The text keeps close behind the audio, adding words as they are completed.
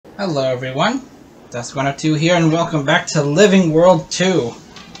Hello everyone, Dusk102 here, and welcome back to Living World 2.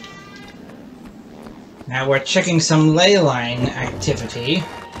 Now we're checking some ley line activity.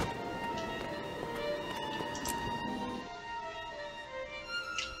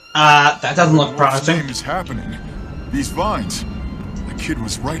 That doesn't look promising. What is happening? These vines. The kid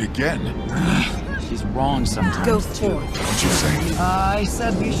was right again. She's wrong sometimes. Go forward. What'd you say? I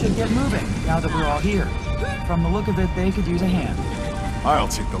said we should get moving, now that we're all here. From the look of it, they could use a hand. I'll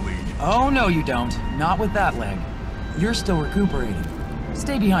take the lead. Oh, no you don't. Not with that leg. You're still recuperating.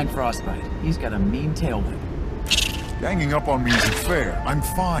 Stay behind Frostbite. He's got a mean tailwind. Ganging up on me isn't fair. I'm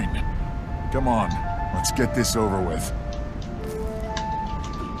fine. Come on, let's get this over with.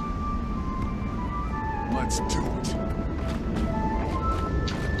 Let's do it.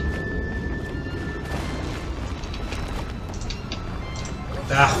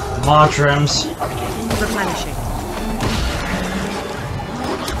 Moderms. Replenishing.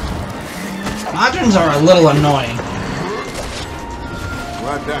 Moderms are a little annoying.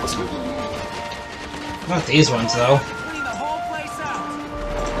 Glad that's it. Not these ones, though. Clean the whole place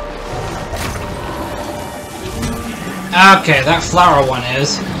out. Okay, that flower one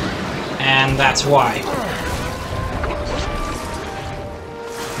is. And that's why.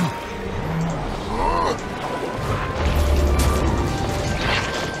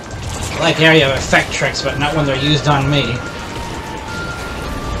 I like area of effect tricks, but not when they're used on me.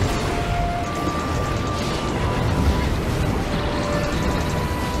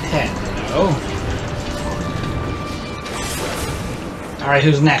 Hello. Alright,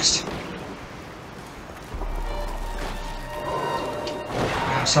 who's next?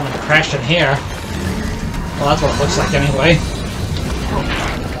 Oh, someone crashed in here. Well, that's what it looks like anyway.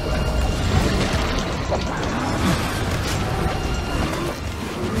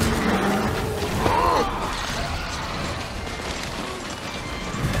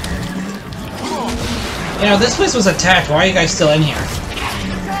 You know, this place was attacked. Why are you guys still in here?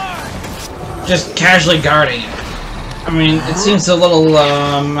 Just casually guarding it. I mean, it seems a little,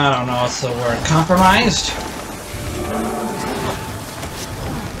 I don't know what's the word, compromised?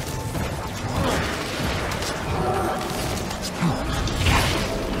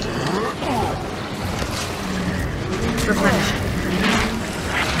 Replenishing.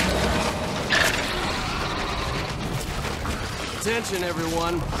 Attention,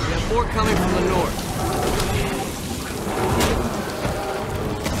 everyone. We have more coming from the north.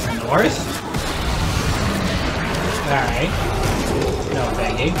 North? Alright. No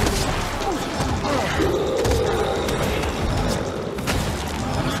begging.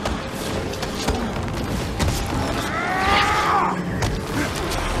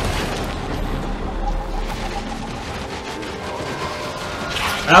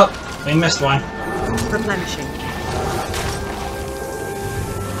 Oh, we missed one. Replenishing.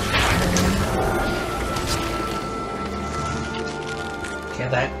 Okay,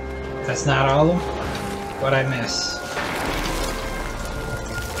 that's not all of them. What'd I miss?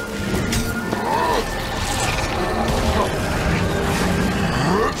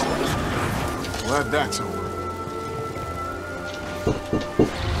 Glad that's over.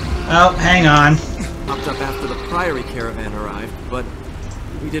 Oh, hang on. Popped up after the Priory caravan arrived, but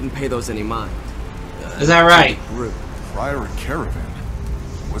we didn't pay those any mind. Is that right? Rude. Priory caravan.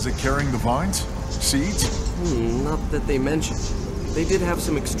 Was it carrying the vines? Seeds? Not that they mentioned. They did have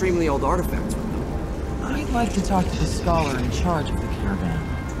some extremely old artifacts with them. I'd like to talk to the scholar in charge of the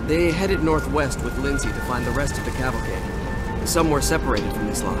caravan. They headed northwest with Lindsay to find the rest of the cavalcade. Some were separated from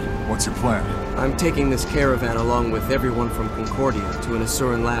this lot. What's your plan? I'm taking this caravan along with everyone from Concordia to an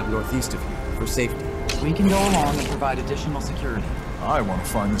Asuran lab northeast of here for safety. We can go along and provide additional security. I want to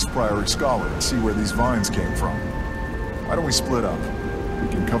find this Priory scholar and see where these vines came from. Why don't we split up? We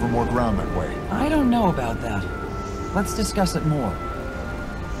can cover more ground that way. I don't know about that. Let's discuss it more.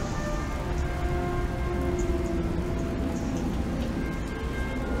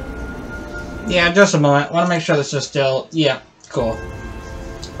 Yeah, just a moment. Want to make sure this is still... Yeah, cool.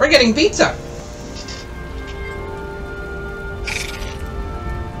 We're getting pizza!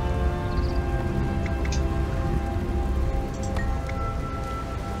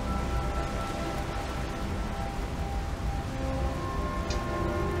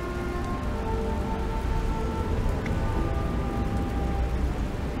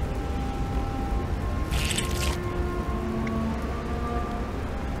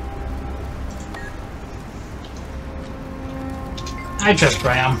 I trust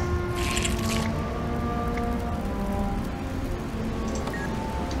Bram.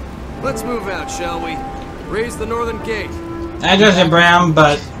 Let's move out, shall we? Raise the northern gate. I trust you, Bram,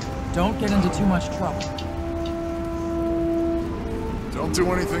 but... Don't get into too much trouble. Don't Don't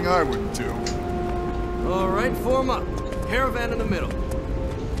do anything I wouldn't do. Alright, form up. Caravan in the middle.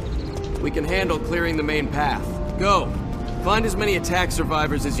 We can handle clearing the main path. Go. Find as many attack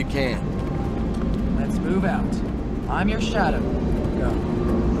survivors as you can. Let's move out. I'm your shadow. Go.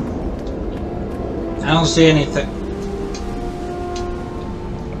 I don't see anything.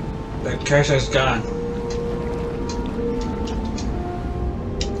 The cursor's gone.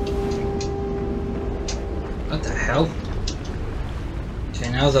 What the hell? Okay,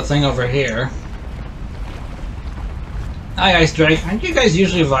 now there's a thing over here. Hi, Ice Drake. Aren't you guys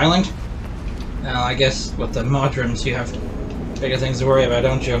usually violent? Well, I guess with the Moderms you have bigger things to worry about,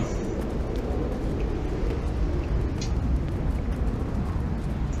 don't you?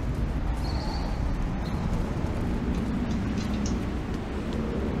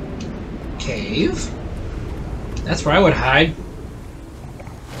 Cave? That's where I would hide.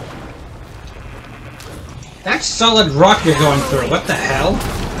 That's solid rock you're going through. What the hell?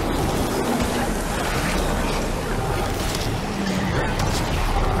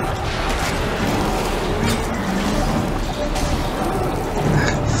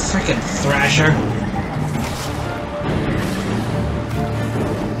 Frickin' Thrasher.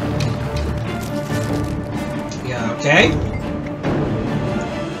 Yeah, okay.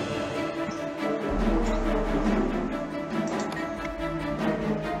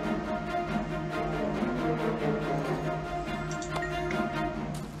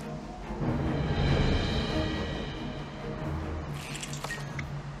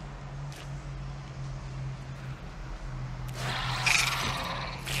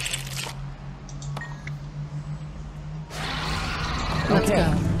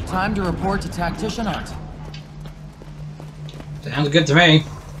 Okay, time to report to Tactician Art. Sounds good to me.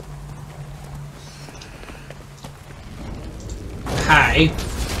 Hi.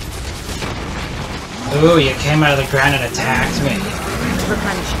 Ooh, you came out of the ground and attacked me.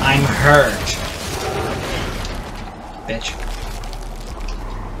 Replenishing. I'm hurt. Bitch.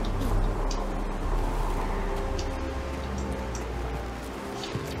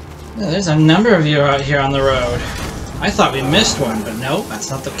 Yeah, there's a number of you out here on the road. I thought we missed one, but no, that's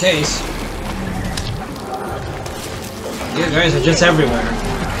not the case. You guys are just everywhere.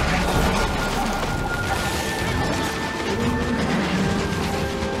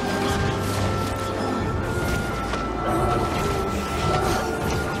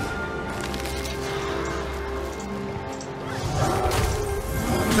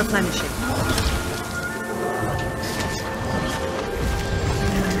 Replenishing.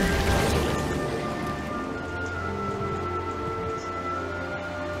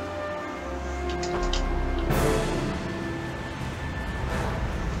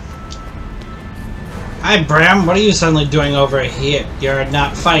 Hi, Bram. What are you suddenly doing over here? You're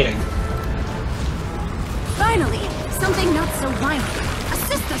not fighting. Finally, something not so violent.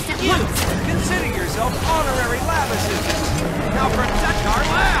 Assist us at once. Consider yourself honorary lab assistants. Now protect our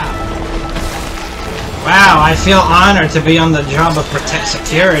lab. Wow, I feel honored to be on the job of protect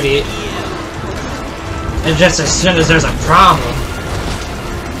security. And just as soon as there's a problem.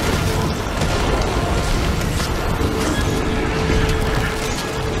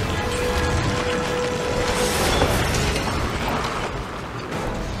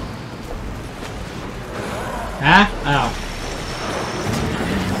 Huh? Oh.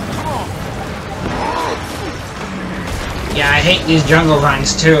 Yeah, I hate these jungle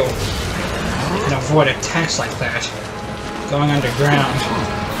vines too. You can avoid attacks like that. Going underground.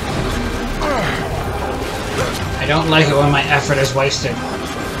 I don't like it when my effort is wasted.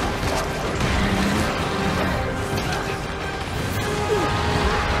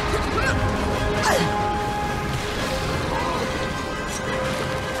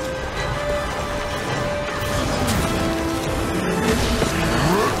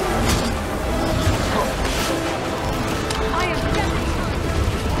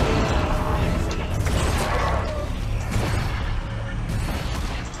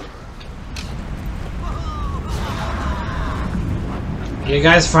 You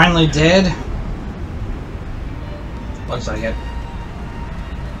guys finally did? Looks like it.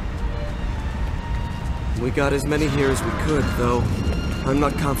 We got as many here as we could, though. I'm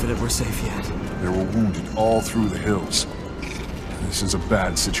not confident we're safe yet. There were wounded all through the hills. This is a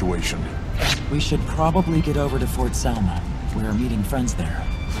bad situation. We should probably get over to Fort Selma. We're meeting friends there.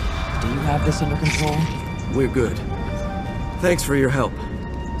 Do you have this under control? We're good. Thanks for your help.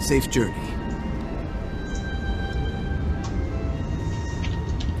 Safe journey.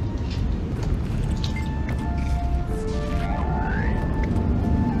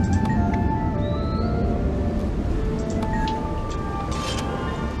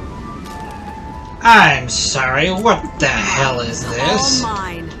 I'm sorry, what the hell is this? All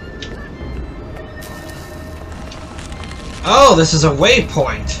mine. Oh, this is a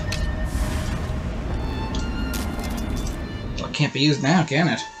waypoint. Well, it can't be used now, can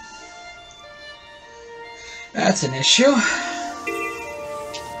it? That's an issue.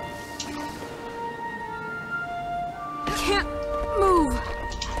 Can't move.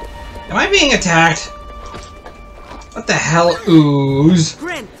 Am I being attacked? What the hell, ooze?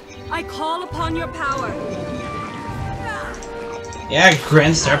 Grin, I call upon your power. Yeah,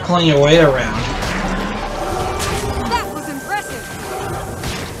 Grin, start pulling your weight around. That was impressive.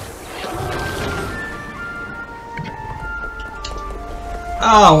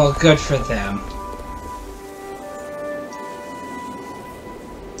 Oh, well, good for them.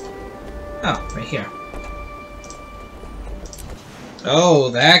 Oh, right here. Oh,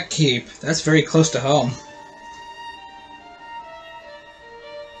 that keep. That's very close to home.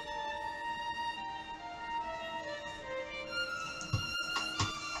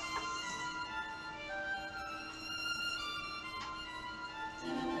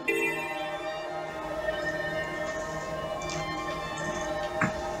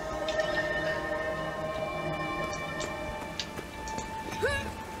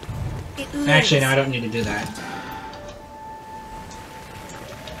 Actually, no, I don't need to do that.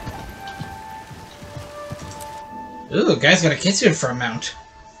 Ooh, guy's got a kitten for a mount.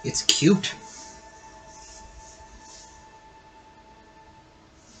 It's cute.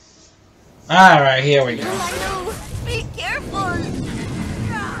 Alright, here we go. Be careful.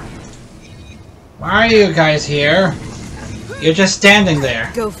 Why are you guys here? You're just standing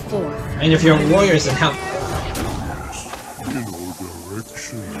there. Go forth. I mean, if you're warriors, then help.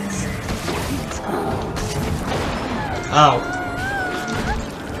 Oh.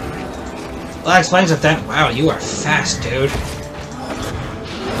 Well, that explains it then. Wow, you are fast, dude.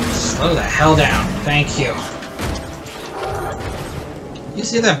 Slow the hell down. Thank you. You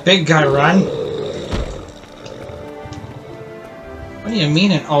see that big guy run? What do you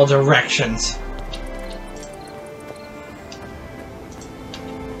mean in all directions?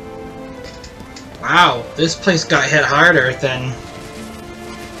 Wow, this place got hit harder than...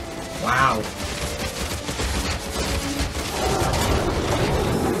 Wow.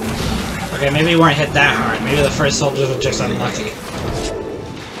 Okay, maybe you weren't hit that hard. Maybe the first soldiers were just unlucky.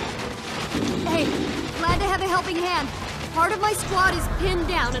 Hey, glad to have a helping hand. Part of my squad is pinned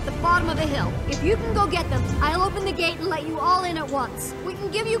down at the bottom of the hill. If you can go get them, I'll open the gate and let you all in at once. We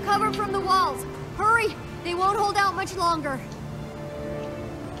can give you cover from the walls. Hurry! They won't hold out much longer.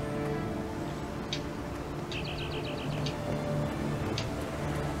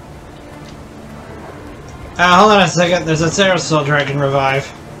 Hold on a second. There's a Sarah soldier I can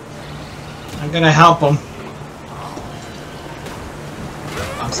revive. I'm gonna help him.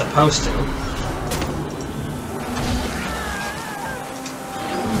 I'm supposed to.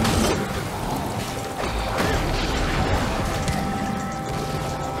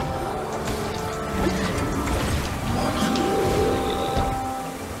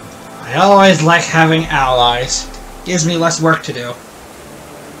 I always like having allies. Gives me less work to do.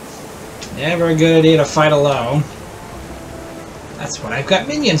 Never a good idea to fight alone. That's what I've got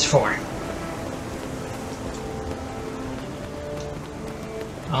minions for.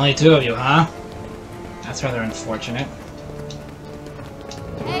 Only two of you, huh? That's rather unfortunate.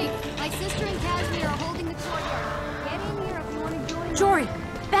 Hey, my sister and Casimir are holding the courtyard. Get in here if you want to join. Jory,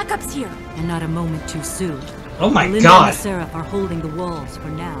 backup's here. And not a moment too soon. Oh my Linda god! and the Seraph are holding the walls for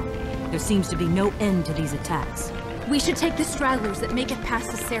now. There seems to be no end to these attacks. We should take the stragglers that make it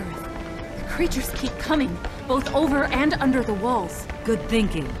past the Seraph. The creatures keep coming, both over and under the walls. Good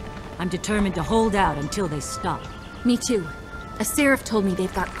thinking. I'm determined to hold out until they stop. Me too. A Seraph told me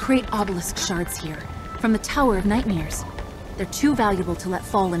they've got great obelisk shards here, from the Tower of Nightmares. They're too valuable to let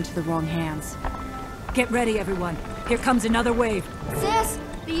fall into the wrong hands. Get ready, everyone. Here comes another wave. Sis,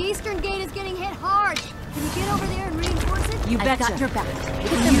 the eastern gate is getting hit hard. Can you get over there and reinforce it? You I've betcha. got your back.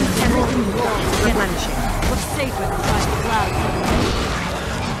 Hit them with everything you got. Replenishing. What's safer than trying to cloud?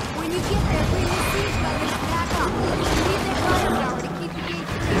 When you get there, bring the siege gunners back up. You need their firepower to keep the gate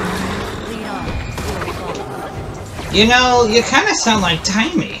clear. Lead on. You know, you kind of sound like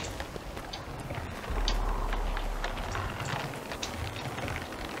Timey.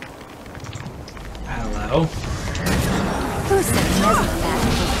 Hello. Who said present that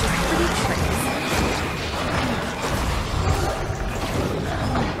was just pretty tricks?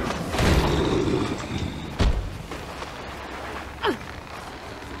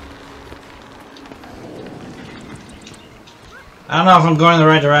 I don't know if I'm going in the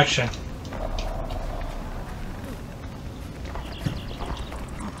right direction.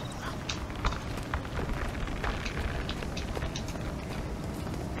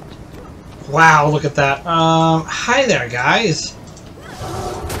 Wow, look at that. Hi there, guys.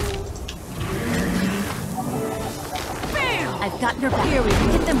 I've got your back. Here, we can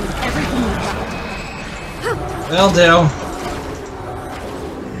hit them with everything we've got. Will do.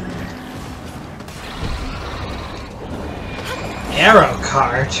 Arrow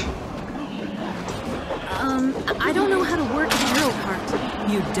cart? I don't know how to work an arrow cart.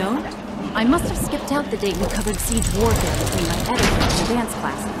 You don't? I must have skipped out the day we covered siege warfare between my editor and the dance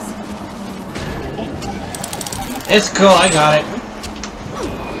classes. It's cool, I got it.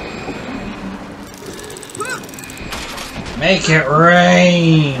 Make it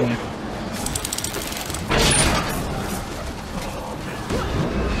rain!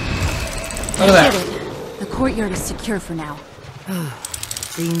 Look at that. Get it. The courtyard is secure for now.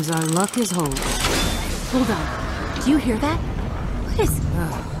 Seems our luck is holding. Hold on. Do you hear that? What is...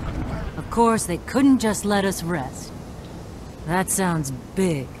 Of course, they couldn't just let us rest. That sounds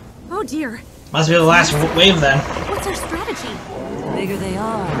big. Oh dear. Must be the last wave then. What's our strategy? The bigger they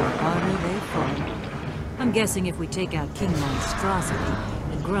are, the harder they fall. I'm guessing if we take out King Monstrosity,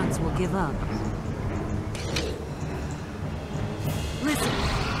 the grunts will give up. Listen,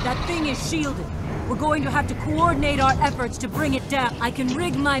 that thing is shielded. We're going to have to coordinate our efforts to bring it down. I can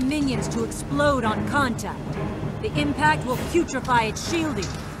rig my minions to explode on contact. The impact will putrefy its shielding,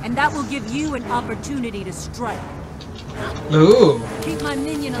 and that will give you an opportunity to strike. Ooh. Keep my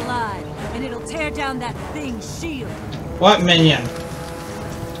minion alive, and it'll tear down that thing's shield. What minion?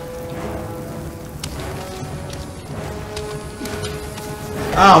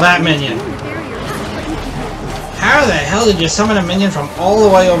 Oh, that minion. How the hell did you summon a minion from all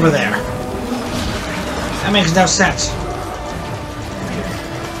the way over there? That makes no sense. We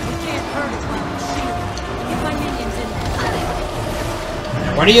can't hurt it while it's shielded. Keep my minions in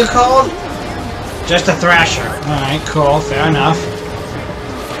there. What are you called? Just a Thrasher. Alright, cool, fair enough.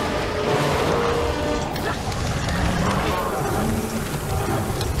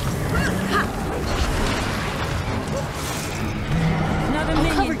 Another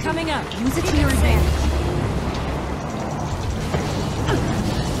minion coming up. Use it to your advantage.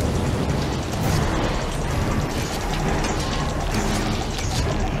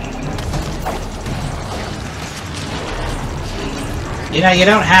 You know, you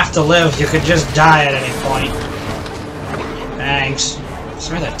don't have to live, you could just die at any point. Thanks.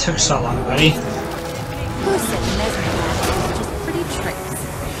 Sorry that took so long, buddy. Who said mesmerizing is just pretty tricks?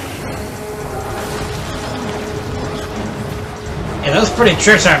 Yeah, those pretty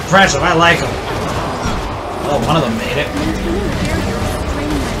tricks are impressive, I like them. Oh, one of them made it. Maintaining the barrier is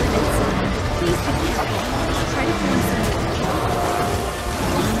straining my limits. Please be careful. Try to find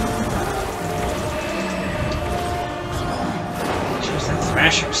some... Jeez, that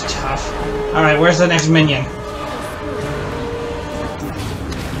Thrasher's tough. Alright, where's the next minion? Keep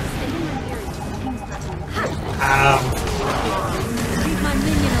my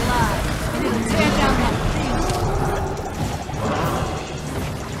minion alive, and it'll tear down that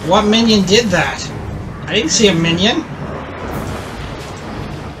thing. What minion did that? I didn't see a minion.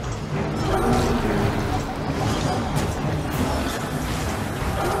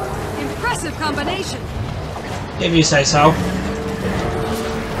 Impressive combination. If you say so.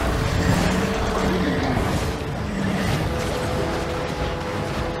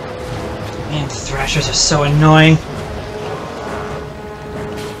 Man, the Thrashers are so annoying.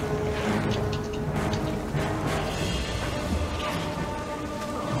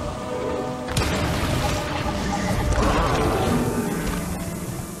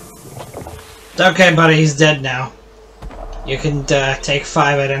 Okay, buddy, he's dead now. You can take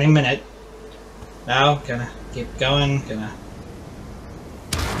 5 at any minute. No, gonna keep going, gonna...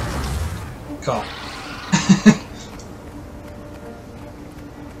 Cool.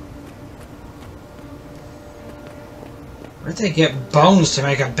 Where'd they get bones to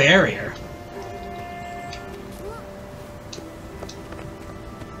make a barrier?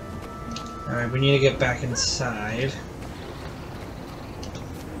 Alright, we need to get back inside.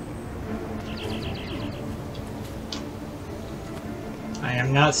 I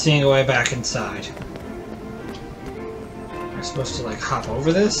am not seeing a way back inside. Am I supposed to, like, hop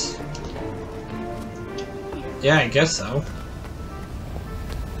over this? Yeah, I guess so.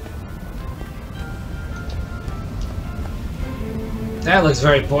 That looks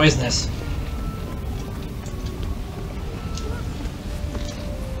very poisonous.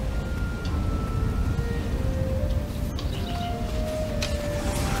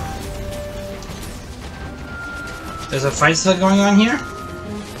 There's a fight still going on here?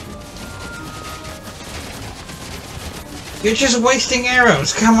 You're just wasting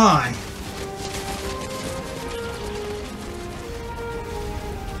arrows, come on!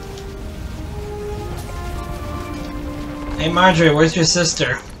 Hey Marjorie, where's your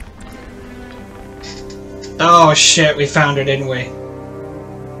sister? Oh shit, we found her, didn't we?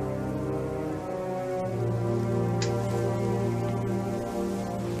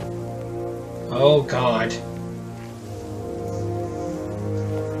 Oh god.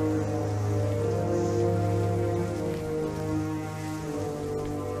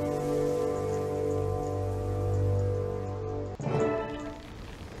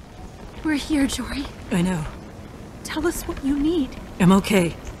 We're here, Jory. I know. Tell us what you need. I'm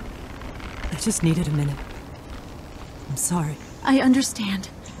okay. I just needed a minute. I'm sorry. I understand.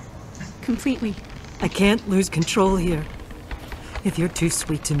 Completely. I can't lose control here. If you're too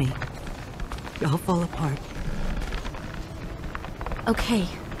sweet to me, I'll fall apart. Okay.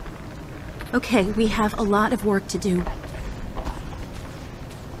 Okay, we have a lot of work to do.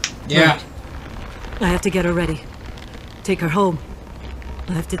 Yeah. Right. I have to get her ready. Take her home.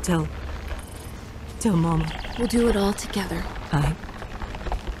 I have to tell Mama. We'll do it all together. I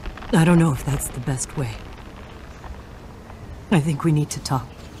don't know if that's the best way. I think we need to talk.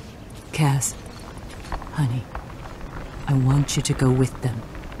 Kaz, honey, I want you to go with them.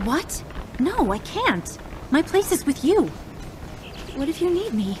 What? No, I can't. My place is with you. What if you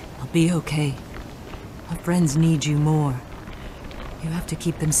need me? I'll be okay. Our friends need you more. You have to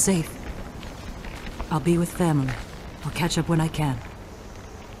keep them safe. I'll be with family. I'll catch up when I can.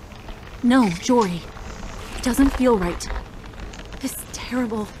 No, Jory. It doesn't feel right. This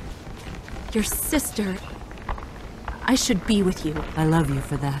terrible... Your sister... I should be with you. I love you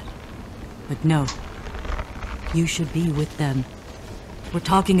for that. But no. You should be with them. We're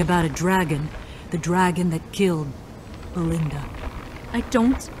talking about a dragon. The dragon that killed Belinda. I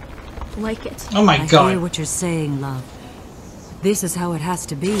don't like it. Oh my god. I hear what you're saying, love. This is how it has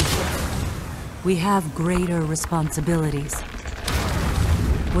to be. We have greater responsibilities.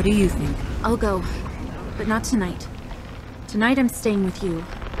 What do you think? I'll go, but not tonight. Tonight I'm staying with you.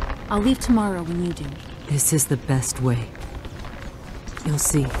 I'll leave tomorrow when you do. This is the best way. You'll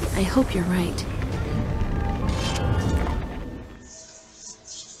see. I hope you're right.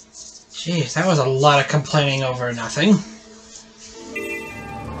 Jeez, that was a lot of complaining over nothing.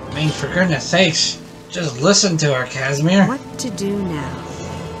 I mean, for goodness sakes, just listen to her, Casimir. What to do now?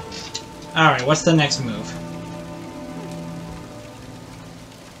 Alright, what's the next move?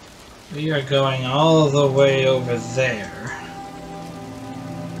 We are going all the way over there.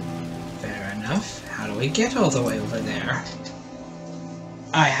 Fair enough. How do we get all the way over there?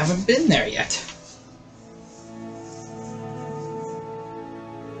 I haven't been there yet.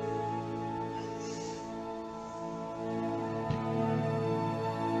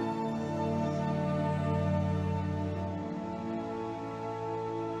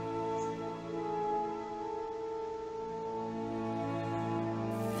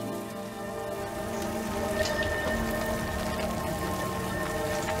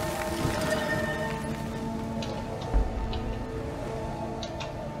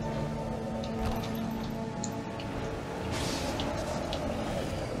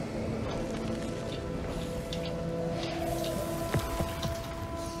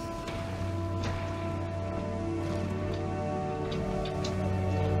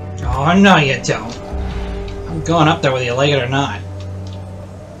 Oh, no you don't. I'm going up there whether you like it or not.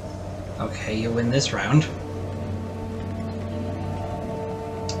 Okay, you win this round.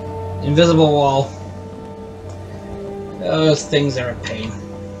 Invisible wall. Those things are a pain.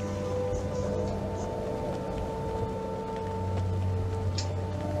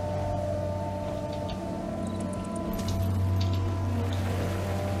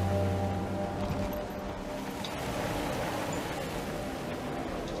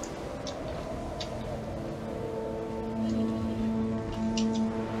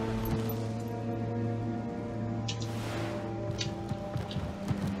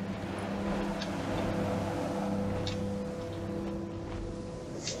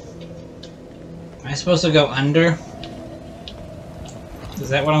 Am I supposed to go under? Is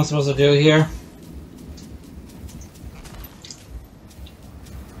that what I'm supposed to do here?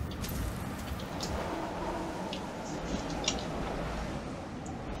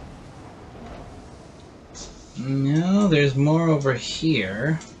 No, there's more over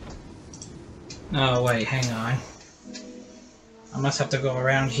here. Oh wait, hang on. I must have to go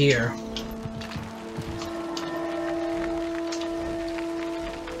around here.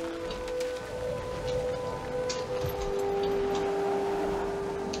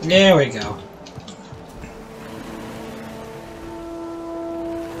 There we go.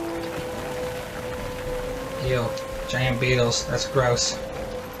 Ew, giant beetles, that's gross.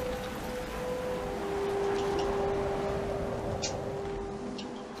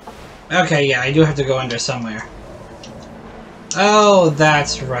 Okay, yeah, I do have to go under somewhere. Oh,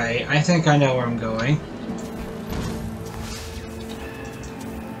 that's right. I think I know where I'm going.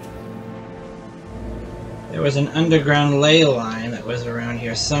 There was an underground ley line that was around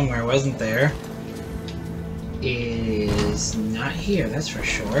here somewhere, wasn't there? It is not here, that's for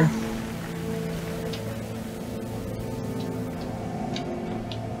sure.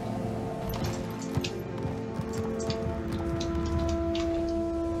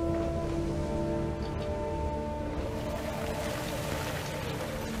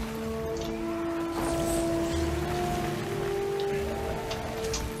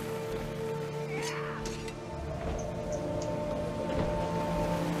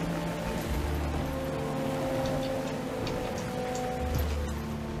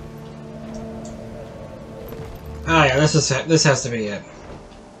 Oh yeah, this is it. This has to be it.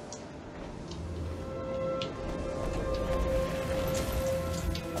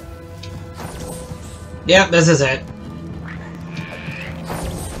 Yep, this is it.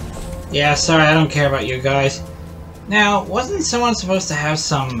 Yeah, sorry, I don't care about you guys. Now, wasn't someone supposed to have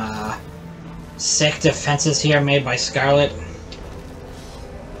some, sick defenses here made by Scarlet?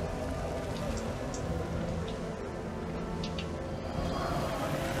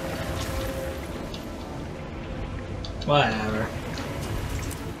 Whatever.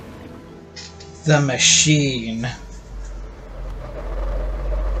 The machine.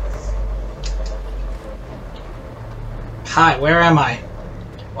 Hi, where am I?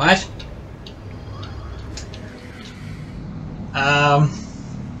 What?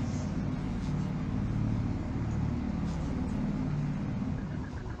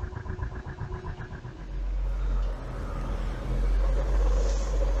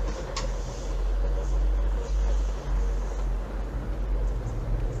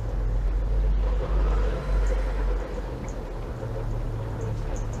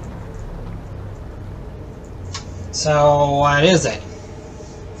 So, what is it?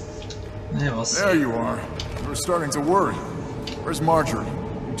 We'll see. There you are. You were starting to worry. Where's Marjorie?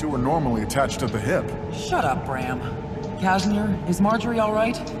 You two are normally attached to the hip. Shut up, Bram. Casimir, is Marjorie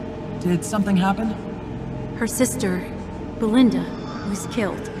alright? Did something happen? Her sister, Belinda, was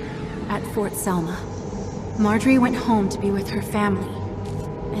killed at Fort Selma. Marjorie went home to be with her family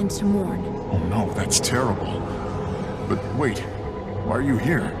and to mourn. Oh no, that's terrible. But wait, why are you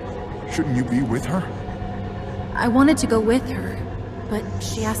here? Shouldn't you be with her? I wanted to go with her, but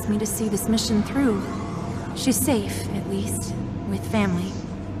she asked me to see this mission through. She's safe, at least, with family.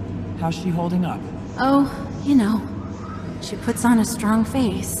 How's she holding up? Oh, you know. She puts on a strong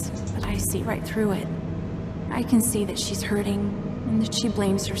face, but I see right through it. I can see that she's hurting, and that she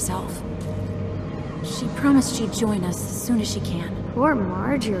blames herself. She promised she'd join us as soon as she can. Poor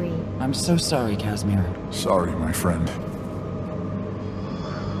Marjorie. I'm so sorry, Casimir. Sorry, my friend.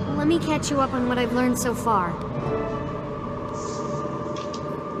 Let me catch you up on what I've learned so far.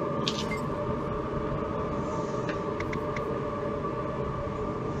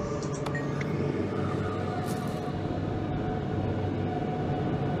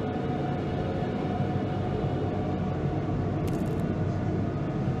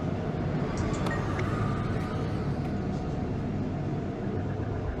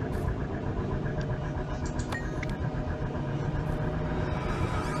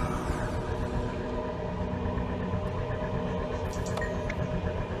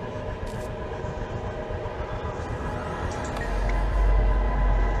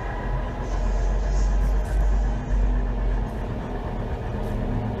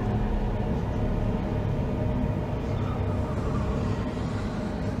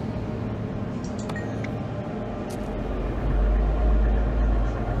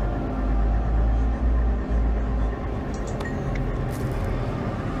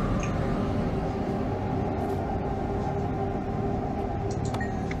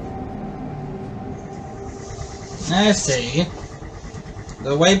 I see.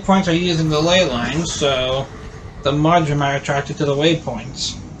 The waypoints are using the ley lines, so the Moderm are attracted to the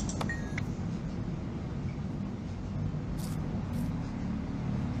waypoints.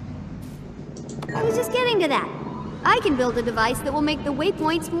 I was just getting to that. I can build a device that will make the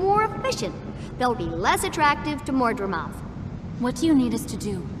waypoints more efficient. They'll be less attractive to Mordremoth. What do you need us to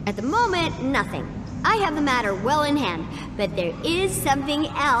do? At the moment, nothing. I have the matter well in hand, but there is something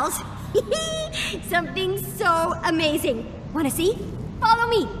else. Something so amazing. Wanna see? Follow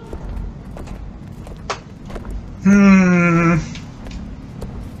me.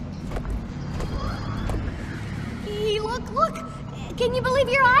 Hey, look! Can you believe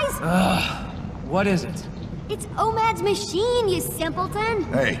your eyes? What is it? It's Omad's machine, you simpleton.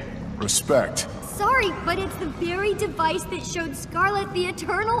 Hey, respect. Sorry, but it's the very device that showed Scarlet the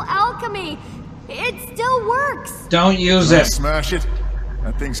eternal alchemy. It still works! Don't use Can I it. smash it?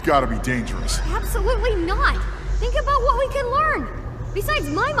 That thing's gotta be dangerous. Absolutely not! Think about what we can learn! Besides,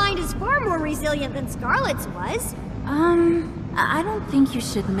 my mind is far more resilient than Scarlet's was. I don't think you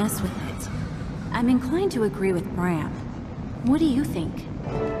should mess with it. I'm inclined to agree with Bram. What do you think?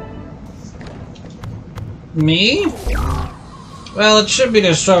 Me? Well, it should be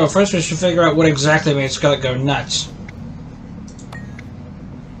the show. First, we should figure out what exactly made Scarlet go nuts.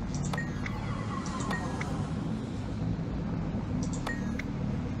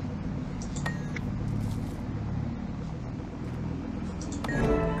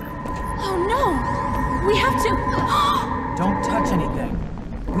 Oh no! We have to... Don't touch anything.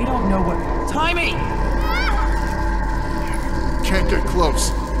 We don't know what... Timing! Can't get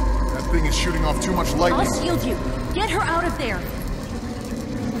close. That thing is shooting off too much lightning. I'll shield you. Get her out of there.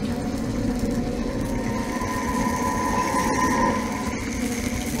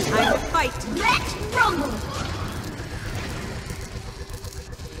 I fight. Let's rumble!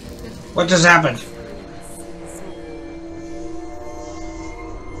 What just happened?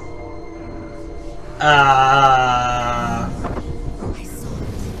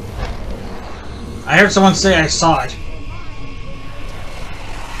 I heard someone say I saw it.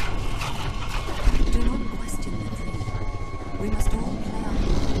 Do not question the dream. We must all play our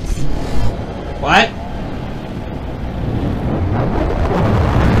parts. What?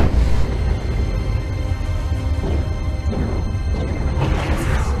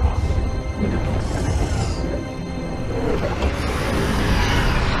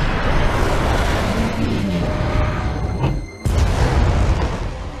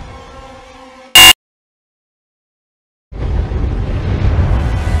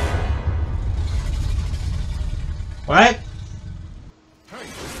 What?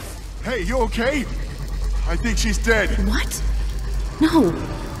 Hey, you okay? I think she's dead. What? No.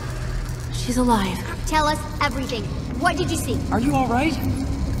 She's alive. Tell us everything. What did you see? Are you alright?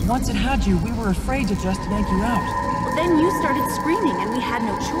 Once it had you, we were afraid to just yank you out. Well, then you started screaming and we had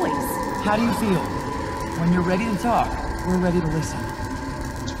no choice. How do you feel? When you're ready to talk, we're ready to listen.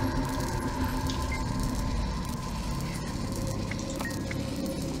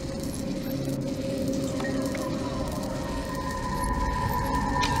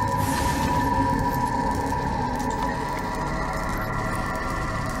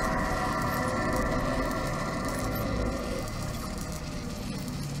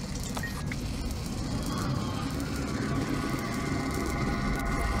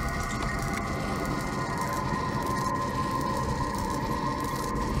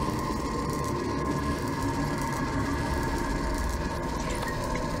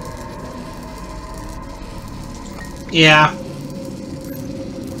 Yeah.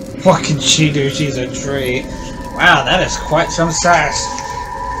 What can she do? She's a tree. Wow, that is quite some sass.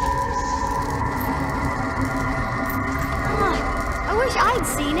 I wish I'd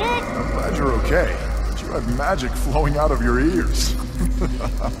seen it. I'm glad you're okay. But you had magic flowing out of your ears.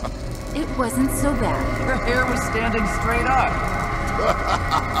 It wasn't so bad. Her hair was standing straight up.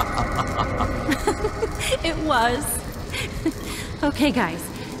 It was. Okay, guys,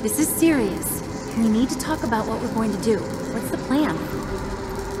 this is serious. We need to talk about what we're going to do. What's the plan?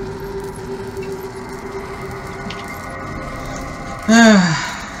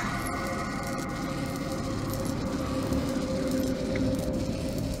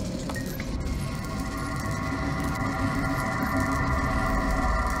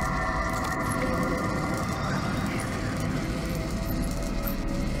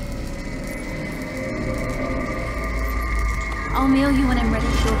 I'll mail you when I'm ready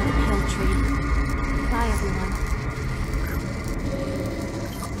to go to the Pale Tree. Bye, everyone.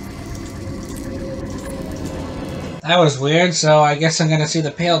 That was weird, so I guess I'm gonna see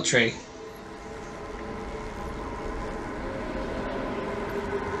the Pale Tree.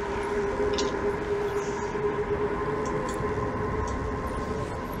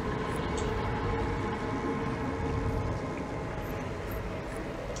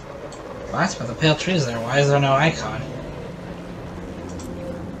 What? But the Pale Tree's there. Why is there no icon?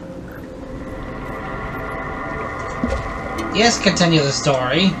 Yes, continue the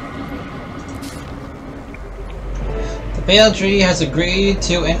story. The Pale Tree has agreed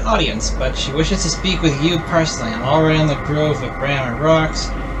to an audience, but she wishes to speak with you personally. I'm already in the grove with Bram and Rocks.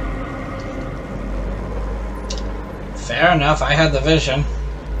 Fair enough, I had the vision.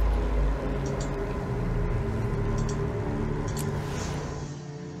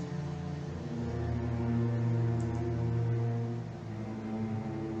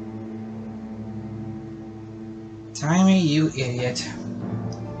 Timmy, you idiot.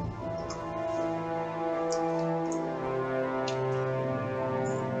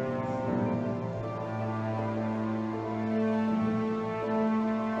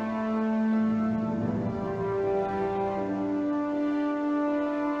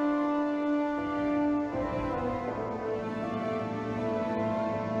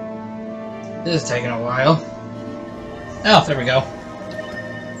 This is taking a while. Oh, there we go.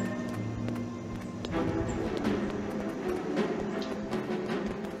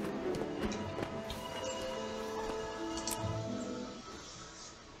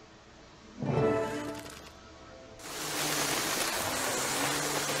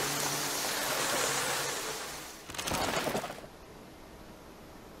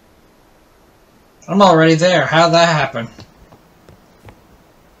 I'm already there. How'd that happen?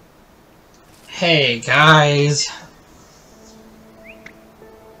 Hey, guys.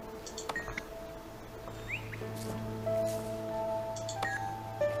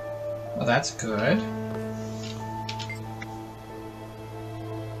 Well, that's good.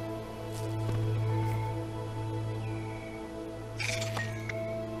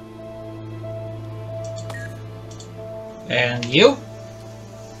 And you?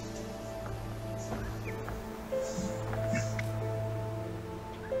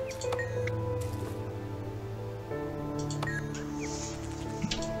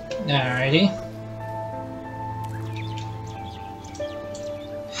 Alrighty.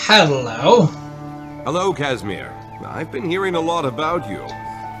 Hello. Hello, Casimir. I've been hearing a lot about you.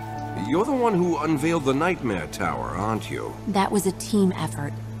 You're the one who unveiled the Nightmare Tower, aren't you? That was a team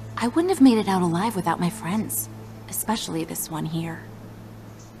effort. I wouldn't have made it out alive without my friends. Especially this one here.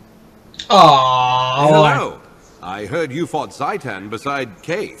 Aww. Hello. I heard you fought Zaitan beside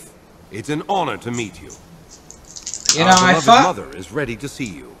Keith. It's an honor to meet you. You know, I Our thought... mother is ready to see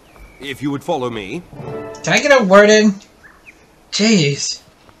you. If you would follow me. Can I get a word in? Jeez.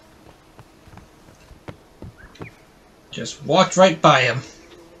 Just walked right by him.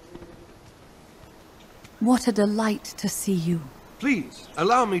 What a delight to see you. Please,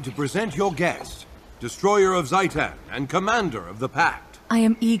 allow me to present your guest, Destroyer of Zaitan and Commander of the Pact. I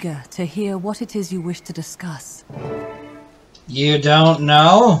am eager to hear what it is you wish to discuss. You don't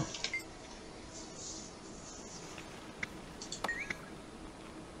know?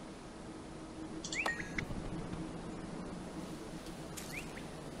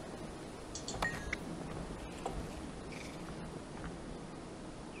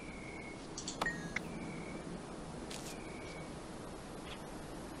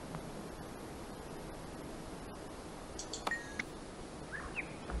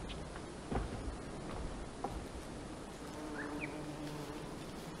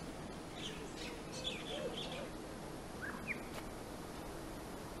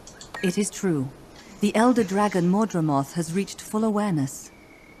 It is true. The Elder Dragon Modermoth has reached full awareness.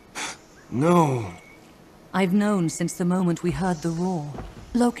 No. I've known since the moment we heard the roar.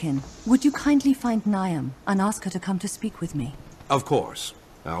 Lokin, would you kindly find Niam and ask her to come to speak with me? Of course.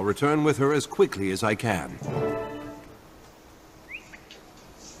 I'll return with her as quickly as I can.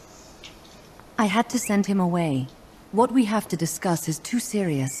 I had to send him away. What we have to discuss is too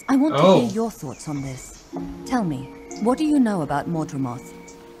serious. I want to hear your thoughts on this. Tell me, what do you know about Modermoth?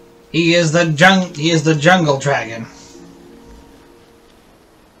 He is the jungle dragon.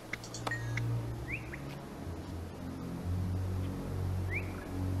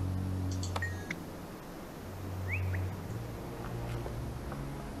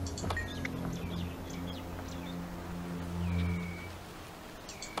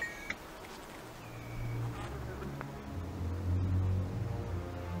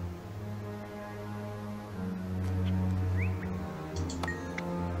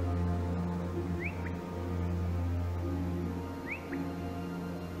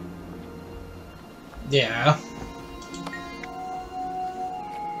 Yeah.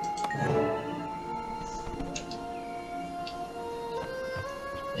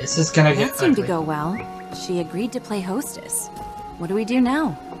 This is gonna get That seemed ugly. to go well. She agreed to play hostess. What do we do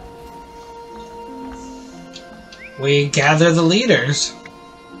now? We gather the leaders.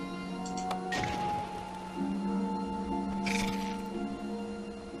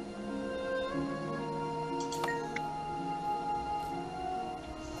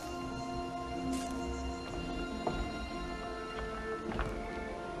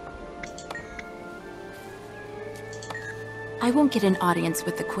 I won't get an audience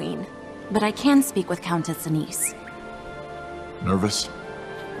with the Queen, but I can speak with Countess Anise. Nervous?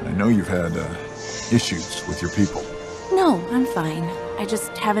 I know you've had, issues with your people. No, I'm fine. I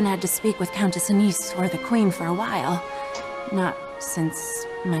just haven't had to speak with Countess Anise or the Queen for a while. Not since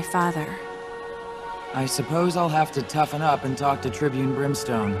my father. I suppose I'll have to toughen up and talk to Tribune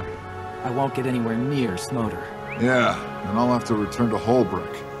Brimstone. I won't get anywhere near Smoder. Yeah, and I'll have to return to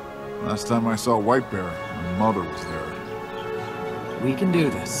Holbrook. Last time I saw White Bear, my mother was there. We can do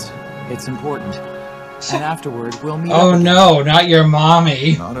this. It's important. And afterward, we'll meet Oh up no, not your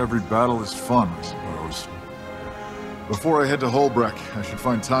mommy. Not every battle is fun, I suppose. Before I head to Holbrook, I should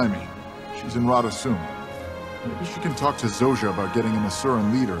find Timey. She's in Radasum. Maybe she can talk to Zojja about getting an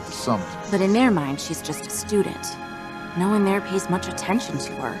Asuran leader at the summit. But in their mind, she's just a student. No one there pays much attention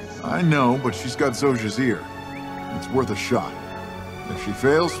to her. I know, but she's got Zojja's ear. It's worth a shot. If she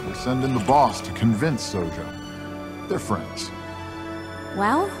fails, we'll send in the boss to convince Zojja. They're friends.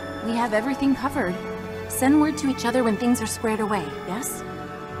 Well, we have everything covered. Send word to each other when things are squared away, yes?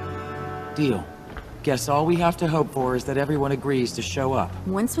 Deal. Guess all we have to hope for is that everyone agrees to show up.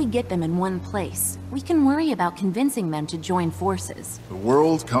 Once we get them in one place, we can worry about convincing them to join forces. The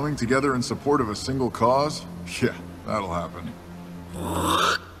world coming together in support of a single cause? Yeah, that'll happen.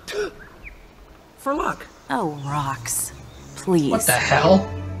 For luck. Oh, rocks. Please. What the hell?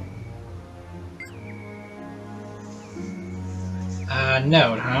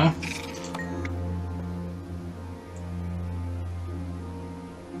 Node, huh?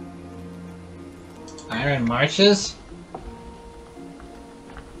 Iron Marches?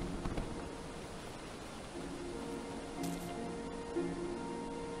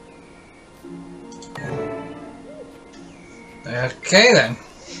 Okay then.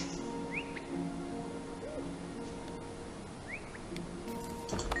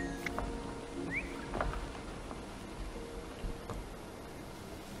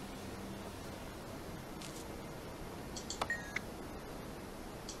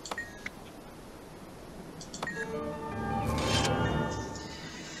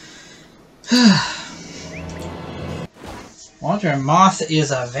 Walter Moth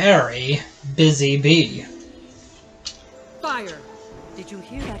is a very busy bee. Fire! Did you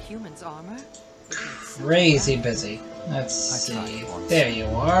hear that human's armor? Crazy busy. Let's see. There you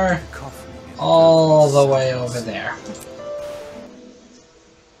are. All the way over there.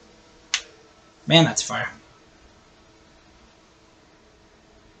 Man, that's fire.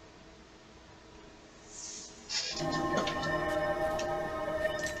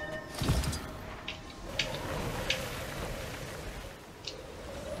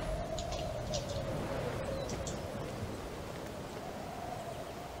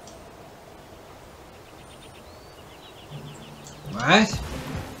 What? I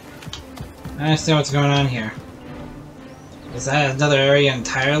don't understand what's going on here. Is that another area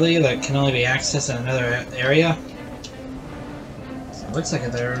entirely that can only be accessed in another area? It looks like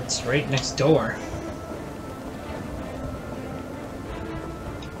it's right next door.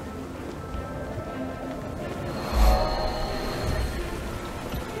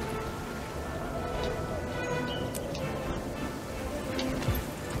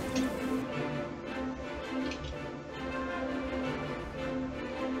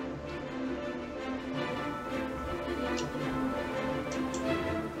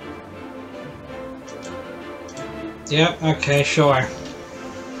 Yep, okay, sure. I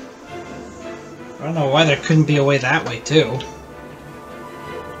don't know why there couldn't be a way that way, too.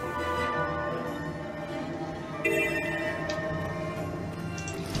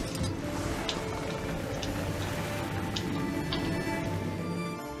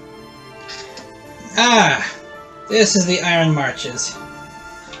 Ah! This is the Iron Marches.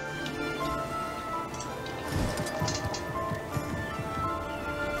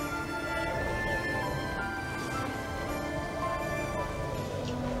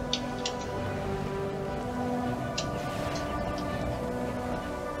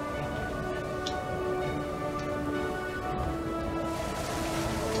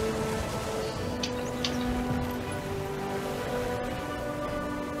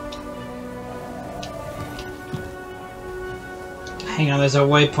 Hang on, there's a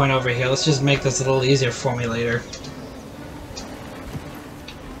waypoint over here. Let's just make this a little easier for me later.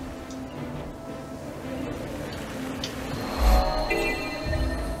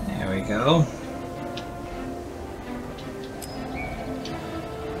 There we go.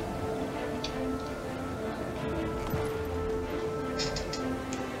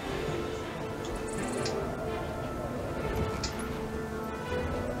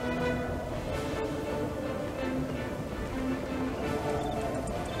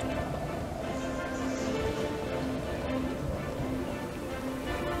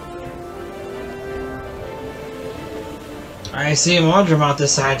 I see Moderm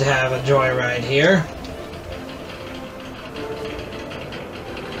decided to have a joyride here.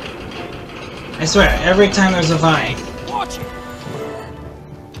 I swear, every time there's a vine. Watch it.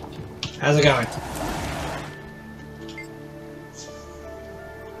 How's it going?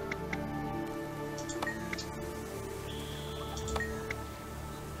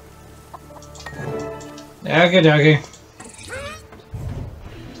 Okie dokie.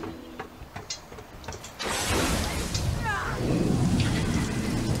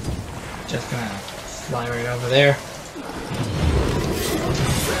 Just gonna fly right over there.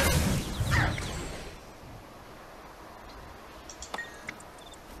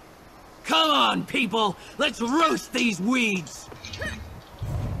 on, people! Let's roast these weeds!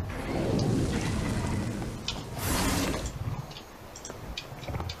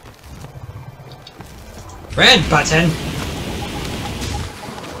 Red button!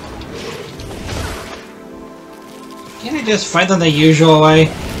 Can't I just fight them the usual way? I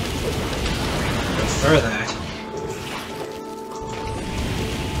prefer that.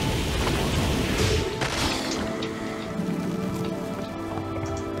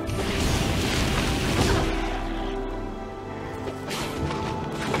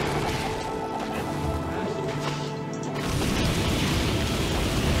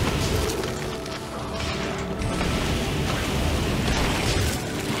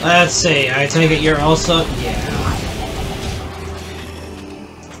 Let's see, I take it you're also... yeah.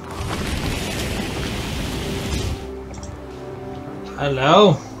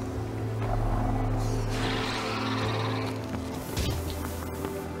 Hello?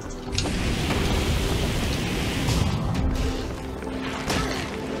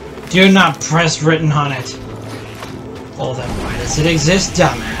 Do not press written on it. Well then why does it exist,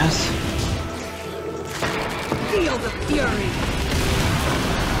 dumbass? Feel the fury.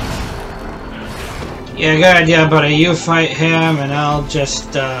 Yeah, good idea, buddy. You fight him, and I'll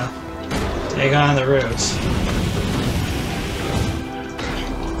just, take on the roots.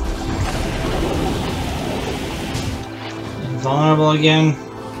 Invulnerable again.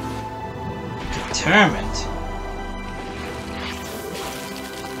 Determined.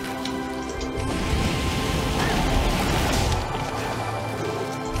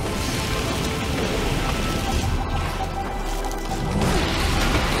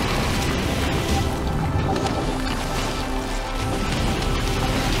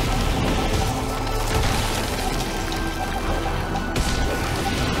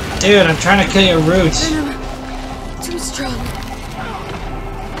 Dude, I'm trying to kill your roots. Too strong.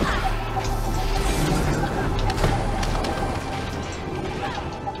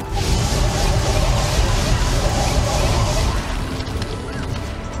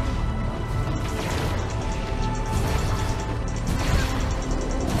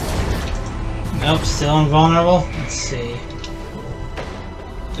 Nope, still invulnerable. Let's see.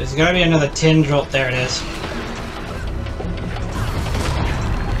 There's gotta be another tendril. There it is.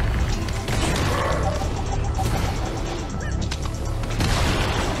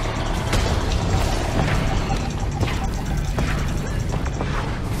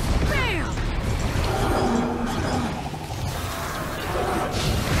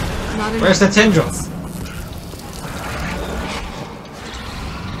 Where's the tendrils?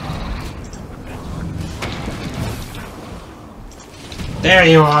 There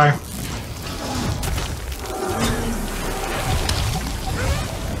you are.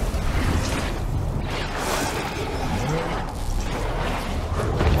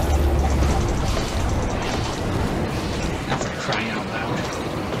 Not for crying out loud.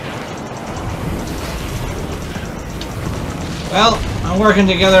 Well, I'm working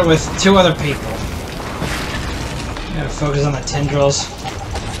together with two other people. Gotta focus on the tendrils.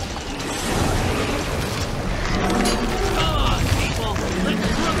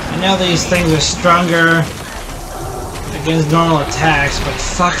 I know these things are stronger against normal attacks, but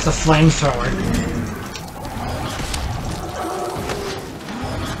fuck the flamethrower.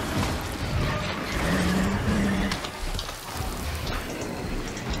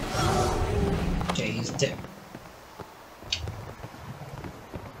 Okay, he's dead.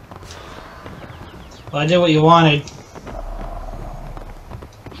 Well, I did what you wanted.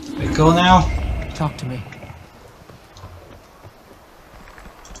 We cool now? Talk to me.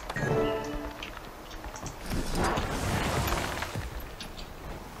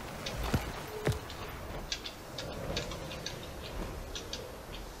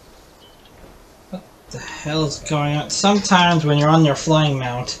 What the hell's going on? Sometimes when you're on your flying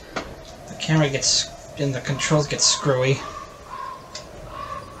mount, the camera gets and the controls get screwy.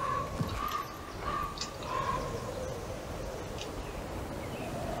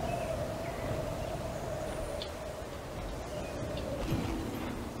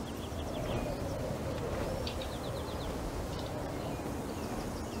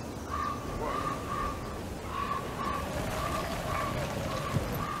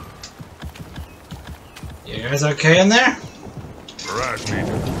 You guys okay in there? Right,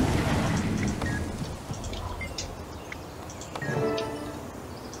 Major.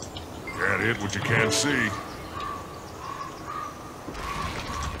 Can't hit what you can't see.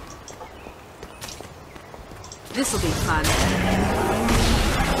 This'll be fun.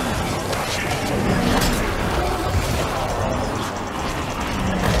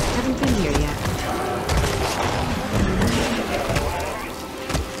 Haven't been here yet.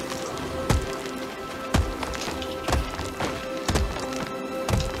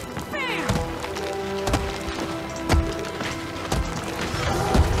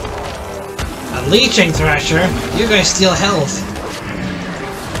 Leeching Thrasher? You guys steal health.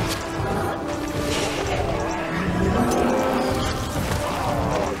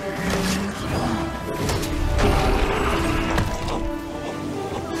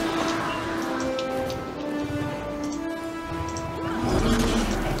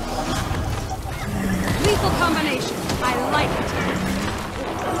 Lethal combination. I like it.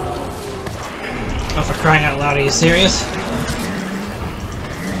 Oh, for crying out loud, are you serious?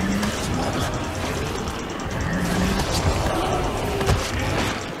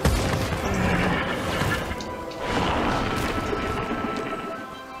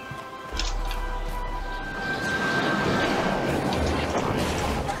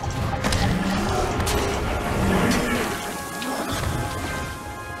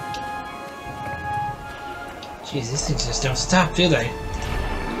 Jeez, these things just don't stop, do they?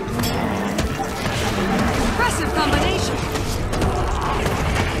 Impressive combination.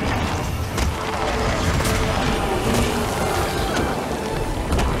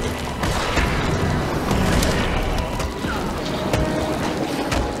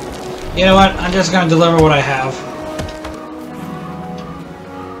 You know what? I'm just gonna deliver what I have.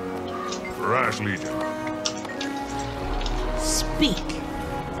 Rash Legion. Speak.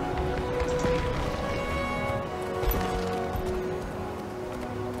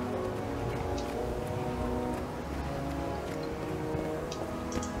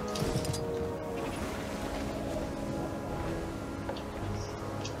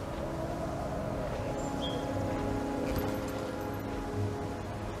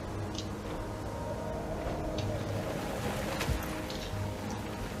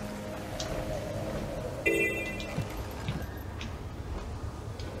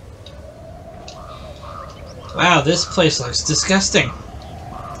 Wow, this place looks disgusting.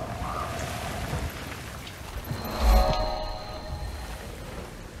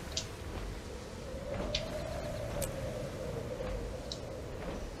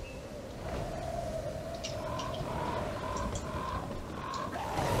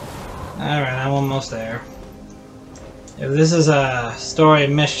 Alright, I'm almost there. If this is a story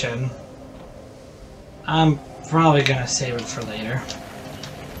mission, I'm probably gonna save it for later.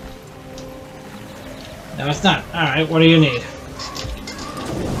 No, it's not. Alright, what do you need?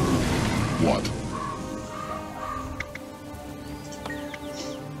 What?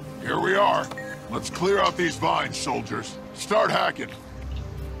 Here we are. Let's clear out these vines, soldiers. Start hacking.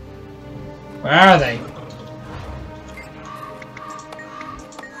 Where are they?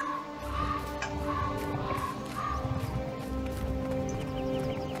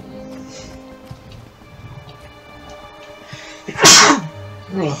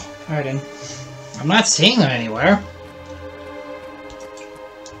 Oh, pardon. I'm not seeing them anywhere.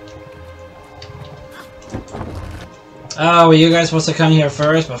 Oh, were you guys supposed to come here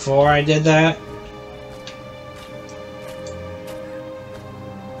first before I did that?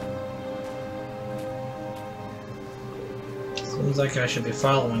 Seems like I should be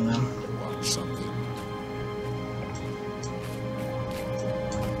following them. Something.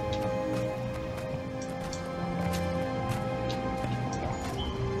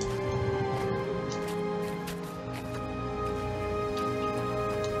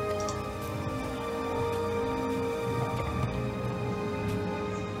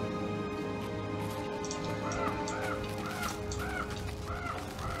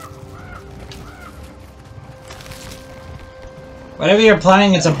 Whatever you're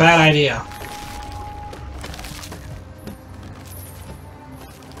planning, it's a bad idea.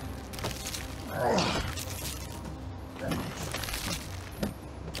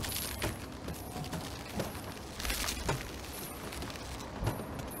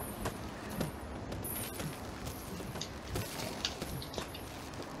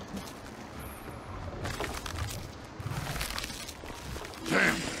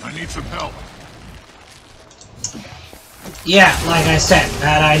 Damn, I need some help. Yeah, like I said,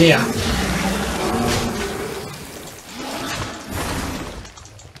 bad idea.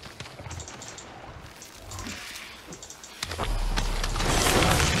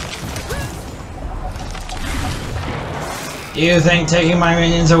 You think taking my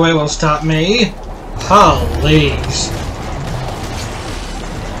minions away will stop me? Please.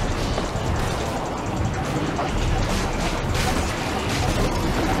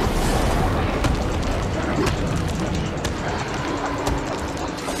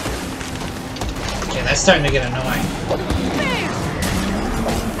 That's starting to get annoying.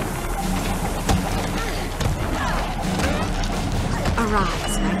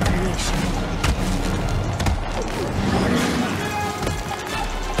 Arise, my creation.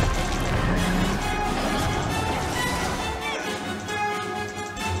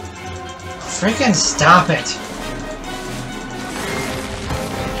 Freaking stop it!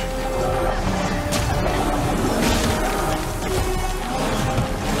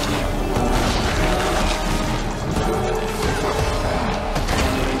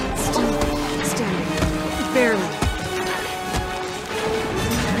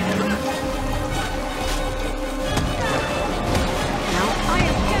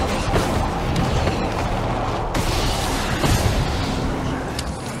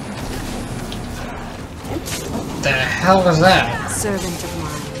 The hell was that? Servant of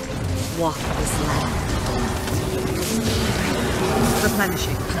mine, walk this land.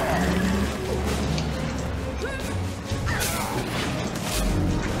 Replenishing.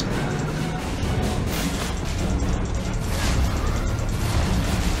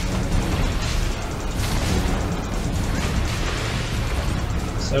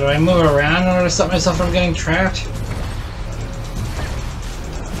 So do I move around in order to stop myself from getting trapped?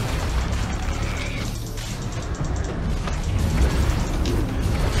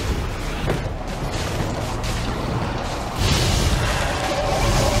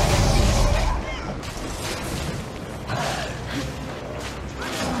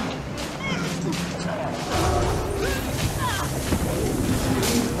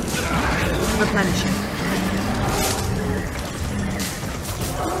 Replenishing.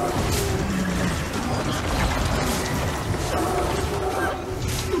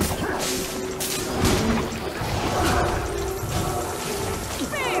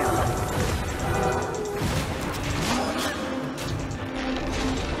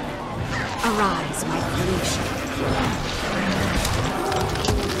 Arise, my creation.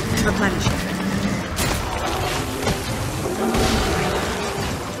 Replenishing.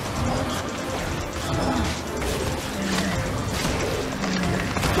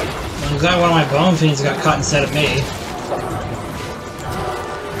 I'm glad one of my bone fiends got caught instead of me.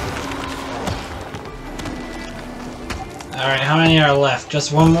 Alright, how many are left?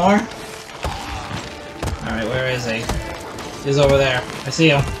 Just one more? Alright, where is he? He's over there. I see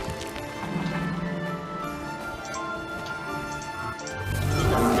him.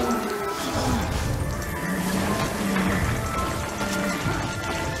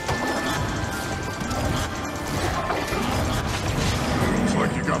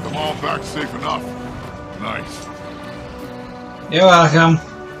 Back safe enough. Nice. You're welcome.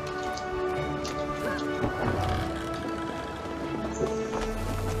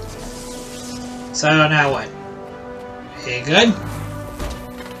 So now what? You good?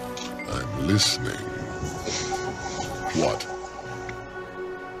 I'm listening. What?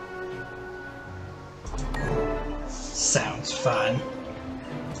 Sounds fun.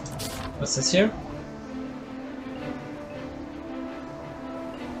 What's this here?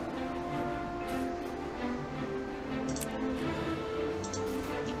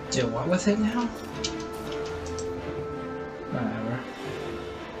 Do what with it now? Whatever.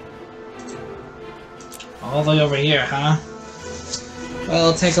 All the way over here, huh? Well,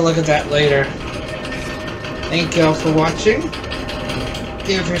 I'll take a look at that later. Thank you all for watching.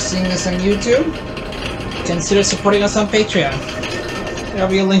 If you're seeing this on YouTube, consider supporting us on Patreon. There'll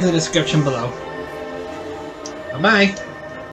be a link in the description below. Bye-bye!